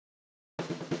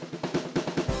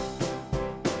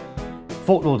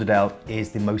Fort Lauderdale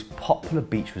is the most popular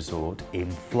beach resort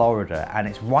in Florida, and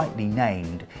it's rightly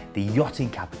named the yachting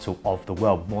capital of the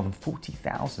world, with more than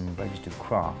 40,000 registered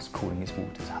crafts calling its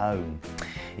waters home.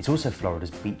 It's also Florida's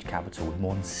beach capital, with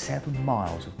more than 7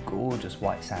 miles of gorgeous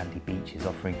white sandy beaches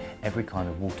offering every kind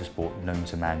of water sport known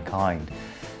to mankind.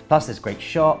 Plus there's great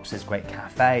shops, there's great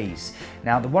cafes.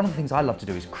 Now one of the things I love to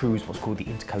do is cruise what's called the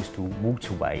Intercoastal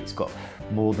Waterway. It's got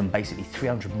more than basically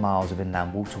 300 miles of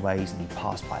inland waterways, and you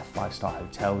pass by 5-star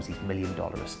hotels, these $1 million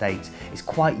estates. It's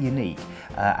quite unique,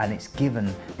 and it's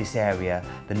given this area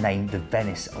the name the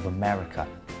Venice of America.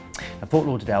 Now, Fort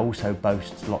Lauderdale also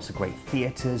boasts lots of great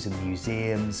theatres and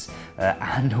museums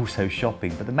and also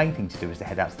shopping, but the main thing to do is to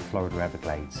head out to the Florida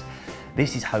Everglades.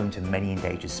 This is home to many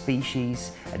endangered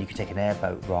species, and you can take an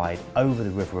airboat ride over the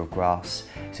River of Grass.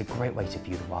 It's a great way to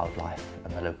view the wildlife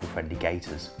and the local friendly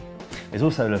gators. There's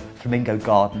also the Flamingo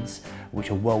Gardens,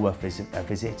 which are well worth a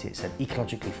visit. It's an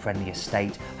ecologically friendly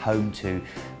estate, home to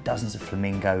dozens of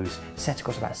flamingos, set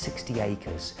across about 60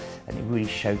 acres, and it really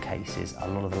showcases a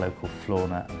lot of the local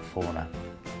flora and fauna.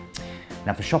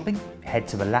 Now for shopping, head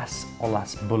to the Las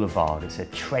Olas Boulevard. It's a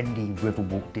trendy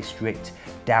riverwalk district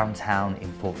downtown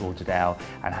in Fort Lauderdale,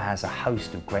 and has a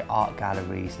host of great art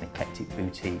galleries and eclectic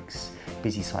boutiques,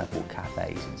 busy sidewalk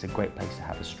cafes, and it's a great place to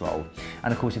have a stroll.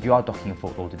 And of course, if you are docking in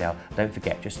Fort Lauderdale, don't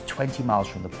forget, just 20 miles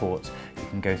from the port, you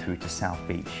can go through to South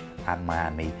Beach and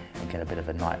Miami and get a bit of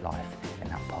a nightlife in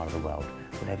that part of the world.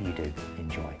 Whatever you do,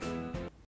 enjoy.